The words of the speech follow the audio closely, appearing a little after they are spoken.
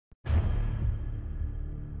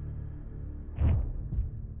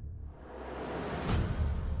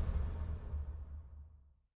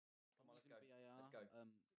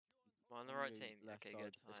Am I on the right team? Left Okay, side.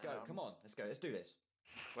 good. Let's go. Come on. Let's go. Let's do this.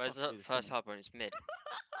 Where's Fuck the this, first come on. hub when it's mid?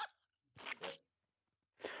 Yep.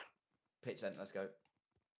 Pitch center. Let's go.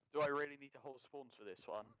 Do I really need to hold spawns for this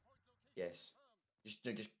one? Yes. Just.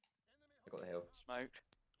 I got the hill. Smoked.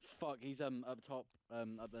 Fuck, he's up top,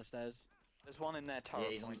 up the stairs. There's one in there, tower. Yeah,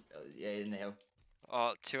 he's on. Yeah, in the hill.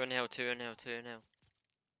 Oh, 2 in hill, 2 in hill, 2 in hill.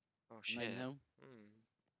 Oh shit. Main hill.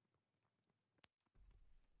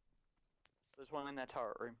 There's one in their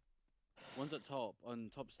turret room. One's at top,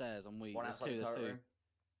 on top stairs, on weak. One There's outside two, the there's turret two. room.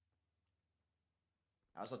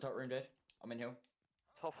 Outside the turret room, dead. I'm in hill.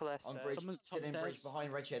 Top of their On stairs. bridge. Someone's top Sitting in bridge stairs.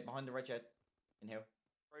 behind red shed. Behind the red shed. In hill.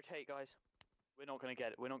 Rotate, guys. We're not gonna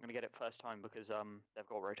get it. We're not gonna get it first time because they've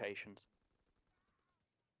got rotations.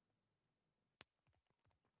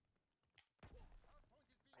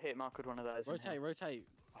 Hit mark with one of those. in here. Rotate.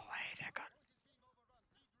 Oh, hey, they're gone.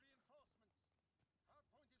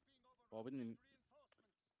 Well, we didn't even...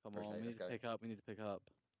 Come Rotate, on, we let's need to go. pick up, we need to pick up.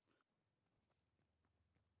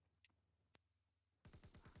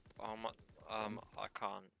 Oh my, I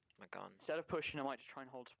can't. My gun. Instead of pushing, I might just try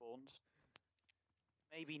and hold spawns.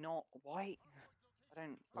 Maybe not. White. I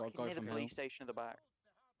don't. Got a Fucking guy near the from police hill. station at the back.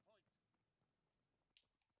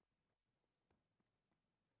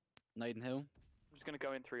 Naden Hill. I'm just gonna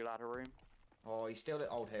go in through ladder room. Oh, he's still at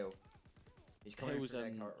old hill. He's coming Hill's, through their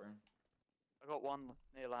turret room. I got one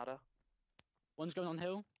near ladder. One's going on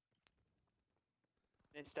hill.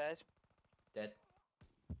 Near stairs. Dead.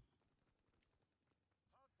 I'm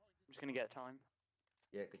just gonna get time.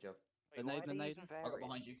 Yeah, good job. Wait, The why nade- are the they nade. using I got variants?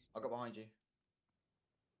 behind you. I got behind you.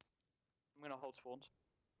 I'm gonna hold spawns.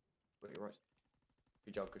 Got you right.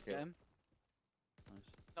 Good job. Good kill. Get him. Nice.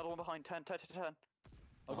 Another one behind. Turn. I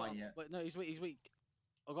got Behind, him. yeah. Wait, no, he's weak,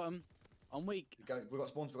 I got him. I'm weak. Go. We got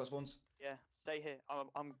spawns. We got spawns. Yeah, stay here.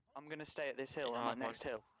 I'm gonna stay at this hill Yeah, on I'm that next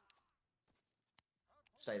hill.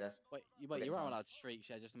 Stay there. Wait, get you are time. allowed streaks,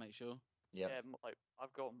 yeah, just to make sure. Yep. Yeah, like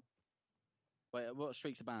I've got. Wait, what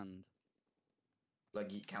streaks are banned?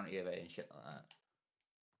 Like you counter UAV and shit like that.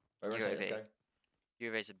 Right, rotate, let's UAV.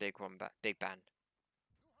 go. UV's a big one, big band.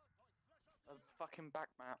 A fucking back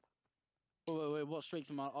map. Wait, what streaks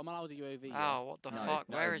am I? I'm allowed a UAV. yeah? Oh, what the No, fuck?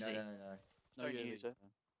 no, Where is no, he? No. No Don't UAV, use it. yeah.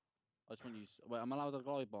 I just want to use. Wait, I'm allowed a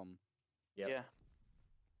glide bomb. Yep. Yeah.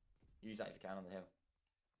 Use that if you can on the hill.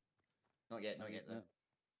 Not yet. Not yet. No,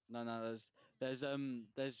 Though. no,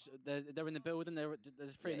 they're in the building. There's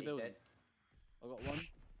three Yeah, in the he's building. dead. I got one.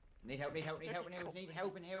 Need help. Need help. Need help. Need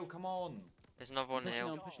help in hill. Come on. There's another one in pushing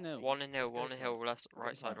hill. I'm pushing hill. One in hill, Let's go, one in hill, left, We right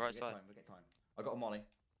get side, time, right we get side. time, we get time. I got a molly.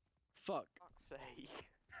 Fuck. Fuck's sake.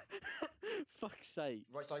 Fuck's sake.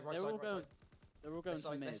 Right side. Right They're side. all Right going. side. They're all going Left to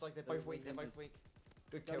side. mid. Left side. They're both weak. They're both weak.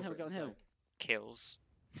 Good Go on kill. hill, Chris, go on let's hill. Kills.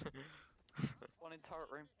 One in turret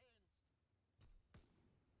room.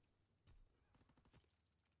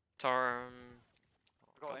 Torm.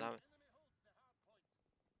 Got God him. damn it.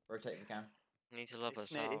 Rotate if you can. Need to love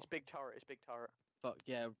us It's, out. it's big turret. It's big turret. Fuck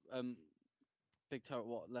yeah. Big turret.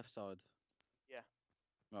 What? Left side. Yeah.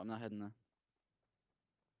 Right, I'm not heading there.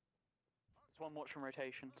 There's one watching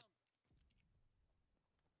rotations.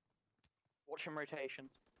 Watching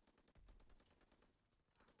rotations.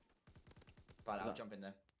 But I'll that- jump in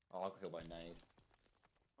there. Oh, I'll kill by nade.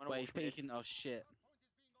 I'm gonna Wait, he's watch mid. peeking. Oh shit.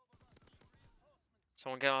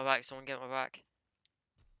 Someone get my back, someone get my back.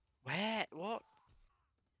 Where? What?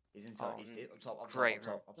 He's in Oh, top. He's up top. Up great,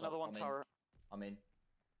 top. Up top. Up top. Another one I'm in. turret. I'm in.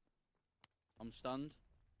 I'm stunned.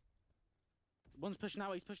 One's pushing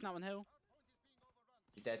out. He's pushing out on hill.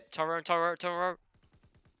 He's dead. Toro.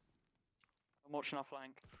 I'm watching our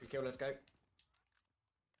flank. Good kill. Let's go.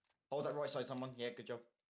 Hold that right side, someone. Yeah, good job.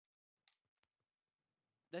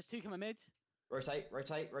 There's two coming mid. Rotate.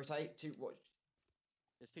 Two. What?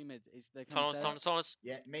 There's two mids. They're coming stairs. Tunnels.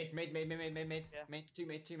 Yeah. Mid. Yeah. Two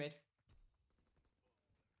mid.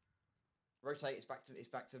 Rotate. It's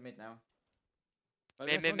back to mid now. Oh,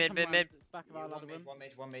 Mid, there's one mid, coming mid. round the Back of our ladder room.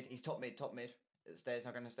 One mid. He's top mid. Stairs.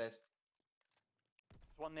 Not going to stairs.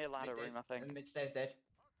 There's one near ladder room, I think. And mid stairs dead.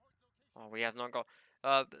 Oh, we have not got.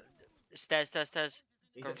 Stairs.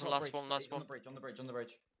 He's Go at for top last bridge. one, last He's one. On the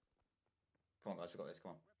bridge. Come on, guys. We got this.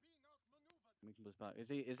 Come on. We can push back. Is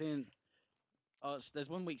he in? Oh, there's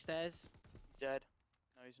one weak stairs. He's dead.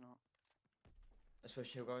 No, he's not. Let's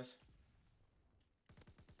push hill, guys.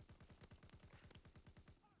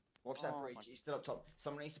 Watch that Oh bridge. my- He's still up top.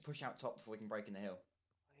 Someone needs to push out top before we can break in the hill.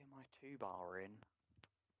 Where am I 2-bar in?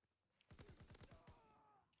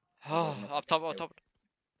 Oh, up top.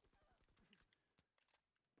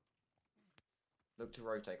 Look to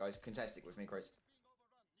rotate, guys. Contest it with me, Chris.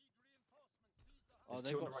 Oh, There's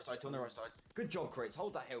they've two on the got right side. Two on the right side. Good job, Chris.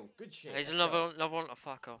 Hold that hill. Good shit. There's let's go. another one. Oh,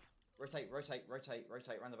 fuck off. Rotate.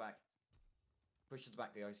 Around the back. Push to the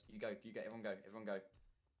back, guys. You go. You get. Everyone go. Everyone go.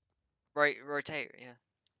 Right, rotate. Yeah.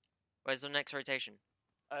 Where's the next rotation?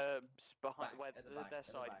 Behind Back, where at the back. their At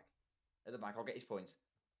the side. back. At the back. I'll get his points.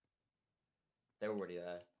 They're already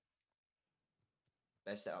there.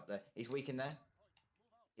 They're set up there. He's weak in there.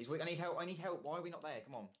 He's weak. I need help. I need help. Why are we not there?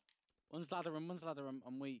 Come on. One's ladder room. One's ladder room.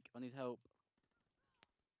 I'm weak. I need help.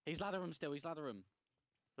 He's ladder room still. He's ladder room.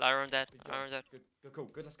 Lyra, I'm dead. Good job. Lyra, I'm dead. Good. Good. Cool.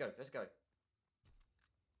 Good. Let's go. Let's go.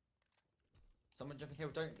 Someone jumping hill.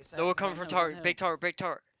 Don't get set. They will up, come someone from help. turret. turret. Big turret. Big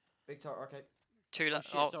turret. Big tower. Okay. Two. Oh,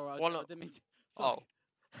 shit, sorry. I One. didn't mean to. Oh.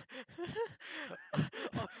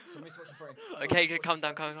 Fuck. Somebody's watching for him. Okay, good. Calm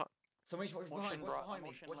down. Calm down. Somebody's watching Watching behind. Watch right, behind me.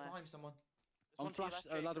 watching Watch left. behind someone. There's I'm one to your flash.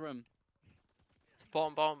 left, Jake. Ladder room.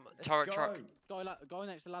 Bomb. Let's Turret go. truck. Guy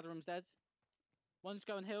next to ladder room's dead. One's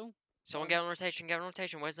going hill. Someone get on rotation. Get on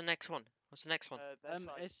rotation. Where's the next one? What's the next one? Their side.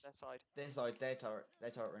 it's- Their side. Their side. Their turret. Their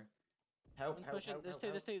turret room. Help. One's Help. pushing. Help. There's Help.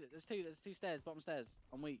 two. Help. There's two stairs. Bottom stairs.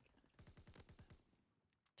 I'm weak.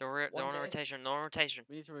 They're One on a dead. rotation. They're on rotation.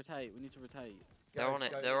 We need to rotate. We need to rotate. They're Go, on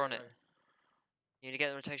it, go, they're go, on go. it. You need to get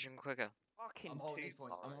the rotation quicker. Fucking I'm holding too these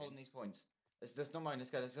points. far I'm in. holding these points. Let's not mind. Let's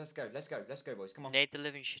go. Let's go. Let's go. Let's go, boys. Come on. Need the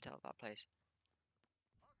living shit out of that place.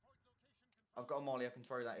 I've got a molly. I can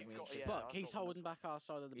throw that if You've we got- need to. yeah, Fuck. I've He's got one as holding back our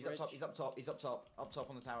side of the He's bridge. up top. He's up top. He's up top. Up top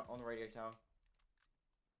on the tower. On the radio tower.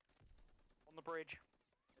 On the bridge.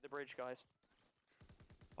 Hit the bridge, guys.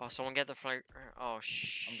 Oh, someone get the float. Oh,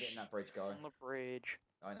 shh. I'm getting that bridge guy. On the bridge.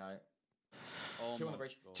 I know. Oh Two on my the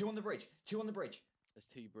bridge. God. Two on the bridge. Two on the bridge. There's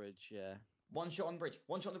two bridge. Yeah. One shot on the bridge.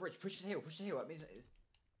 One shot on the bridge. Push the hill. Push the hill. That means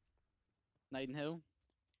Naden hill.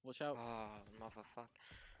 Watch out. Oh, motherfucker.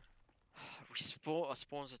 Our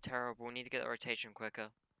spawns are terrible. We need to get the rotation quicker.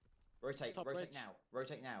 rotate. Top Rotate bridge. now.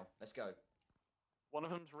 Rotate now. Let's go. One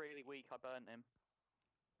of them's really weak. I burnt him.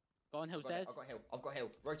 Guy on hill's I've got, dead. I've got hill. I've got hill.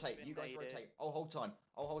 Rotate. Been You guys naded. rotate. I'll hold time.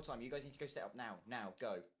 I'll hold time. You guys need to go set up now. Now.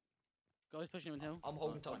 Go. Guy's pushing him in hill. I'm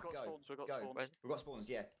holding Oh, time. We've got Go. spawns. We've got Go. spawns. Where's- We've got spawns.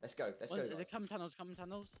 Yeah. Let's go. Let's One, go. they Guys. come tunnels. Come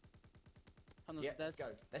tunnels. Tunnels Yeah. is dead. Let's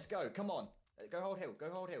go. Let's go. Come on. Go hold hill. Go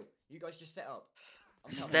hold hill. You guys just set up.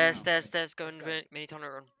 I'm coming Stairs, now. stairs. Go Let's into go. mini tunnel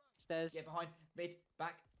run. Stairs. Yeah. Behind. Mid.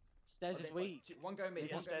 Back. Stairs Oh, is they're weak. One go mid.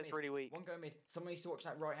 Yeah, One go stairs mid. really weak. One go mid. Someone needs to watch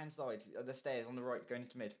that right hand side. The stairs on the right going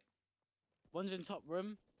into mid. One's in top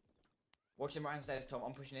room. Watch them right hand stairs, Tom.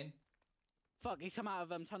 I'm pushing in. Fuck. He's come out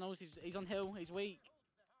of tunnels. He's on hill. He's weak.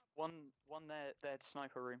 One their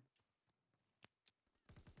sniper room.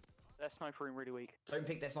 Their sniper room really weak. Don't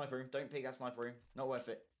pick their sniper room. Don't pick that sniper room. Not worth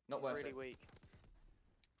it. Not worth Really it. weak.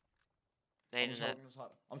 I'm Naden it.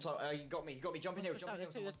 tight. I'm tight. You got me. You got me. Jump in here. Push Jump out.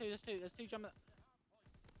 in here. There's two jumping.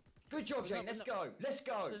 Good job, There's Jane. no- Let's no- go. Let's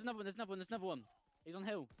go. There's another one. He's on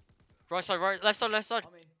hill. Right side, right, left side.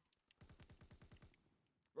 I'm in.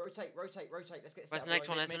 Rotate. Let's get. Where's set the up, next guys.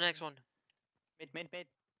 one? Where's the next one? Mid.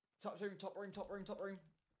 Top room.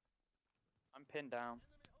 I'm pinned down.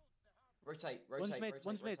 Rotate. One's mid,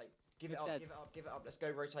 one's mid. Give it It's up. dead. Give it up. Let's go.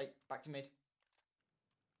 Rotate. Back to mid.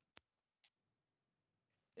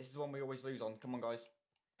 This is the one we always lose on. Come on, guys.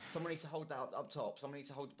 Someone needs to hold that up top. Someone needs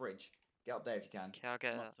to hold the bridge. Get up there if you can. Okay, I'll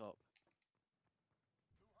get I'm it. up top.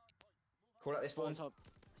 Call out this One one. top.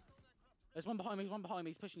 There's one behind me.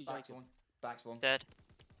 He's pushing you, Back Jacob. spawn. Back spawn. Dead.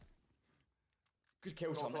 Good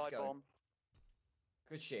kill, Got a Tom. Let's glide go. bomb.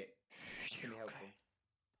 Good shit. It's gonna be helpful.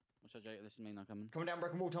 Watch out, Jacob. This is me now coming. Coming down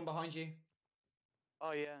broken wall, Tom, behind you.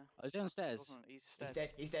 Oh yeah. Oh, is he on stairs? Wasn't it? He's He's stairs. dead.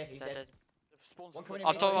 He's dead. He's dead. Dead. The spawns One are coming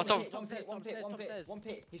flipped. in. Off top, off top. One pit. One pit. One pit. One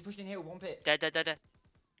pit. He's pushing hill. One pit. Dead. Spawns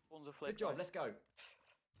are Good flipped. job. guys. Let's go.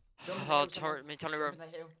 Jump in the Oh, hill, turret, someone. mini tunnel Jump room.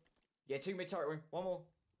 in the hill. Yeah, 2 mid turret room. One more.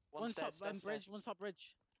 One's top stairs, bridge. One's top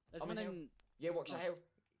bridge. There's I'm one in hill. in. Yeah, watch the Nice. hill.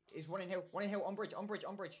 Is one in hill. One in hill. On bridge.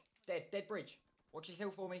 Dead bridge. Watch his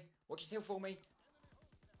hill for me.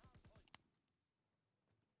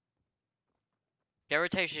 Get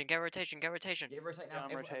rotation. Yeah, rotate now. Yeah, I'm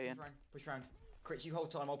Everyone, rotating. Push round. Crits, you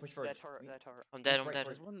hold time. I'll push through. Their turret. Their turret. I'm dead. Push I'm right dead.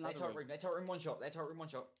 through. There's one Their ladder turret room. room. Their turret room. One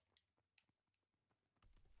shot.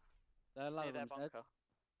 Their Near ladder their room's dead. bunker.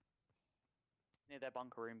 Near their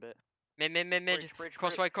bunker room bit. Mid. Bridge.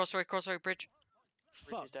 Crossway, bridge. Bridge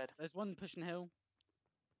Fuck. is dead. There's one pushing hill.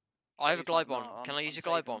 I have a Use glide one- bomb. no, Can I'm- I use a I'm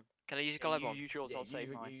glide saving. bomb? Can I use a Yeah, glide you bomb? use yours. Yeah, I'll save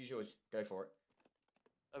you mine. use yours. Go for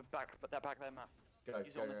it. Back there, Matt. Go. Use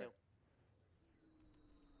it on the Go. hill.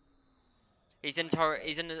 He's in turret.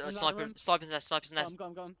 He's in a ladder sniper. room. Sniper's nest.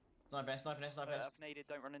 I'm going. Sniper. I've naded.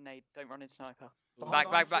 Don't run in nade. Don't run in sniper. Back.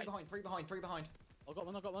 Three behind. I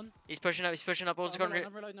got one. He's pushing up. Also I'm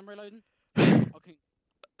got reloading. Okay.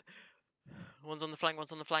 One's on the flank.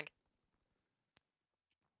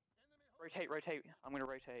 Rotate. I'm gonna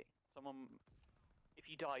rotate. Someone. If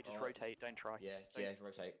you die, just Alright. rotate. Don't try. Yeah, Don't-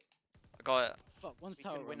 rotate. I got it. Fuck, one's We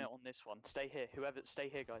tower can win room. it on this one. Stay here. Stay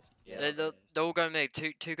here, guys. Yeah. They're, they're, they're all going mid.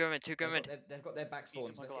 Two go mid. Two go mid. They've got their back I'm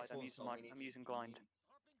using spawns. my Let's glide. get spawn stopped. We need- I'm using we blind.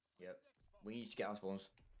 need- Yep. We need to get our spawns.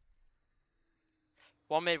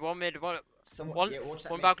 One mid. One mid. One. Yeah, watch that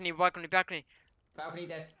One mid. balcony. Balcony. Balcony. Balcony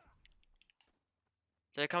dead.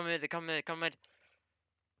 They're coming mid. They're coming mid. Coming mid.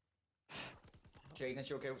 Jaden,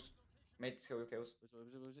 your kills. Mid, kill your kills. Where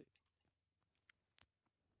is it?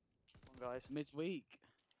 Come on, guys. Mid's weak.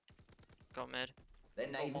 Got mid. They're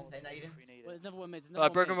Got nading. more They're nading. if we need Well, it. there's another one mid. There's another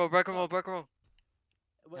one Break 'em mid. all. Break 'em all. Break 'em all.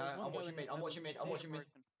 Well, there's No, one I'm watching going mid. I'm watching mid. I'm Mid, watching mid.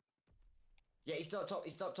 broken. Yeah, he's up top.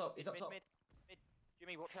 He's up top. He's up Mid, top. mid, mid.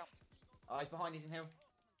 Jimmy, watch out. He's behind. He's in hill.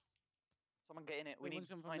 Someone get in it. We Wait, need one's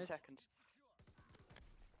coming from 9 mid. seconds.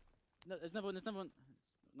 No, there's another one. There's another one.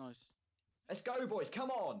 Nice. Let's go, boys.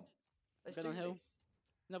 Come on. Let's Going do on hill. this.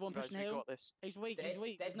 Another one Guys, pushing we hill. got this. He's weak. He's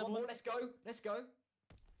weak. There's another one more. Let's go. Let's go.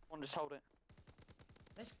 One just hold it.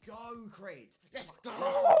 Let's go, Creed. Let's go.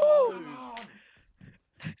 go. Come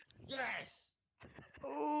on. Yes.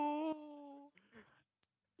 Oh.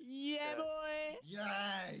 Yeah, Yeah. boy.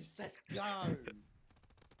 Yes. Let's go.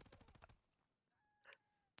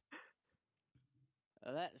 Let's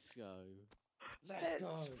go. Let's go. Let's That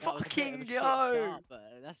was a bit of fucking a shit go. start, but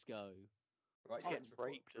let's go. Right, Getting report-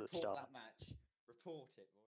 raped at the report start. that match. Report it.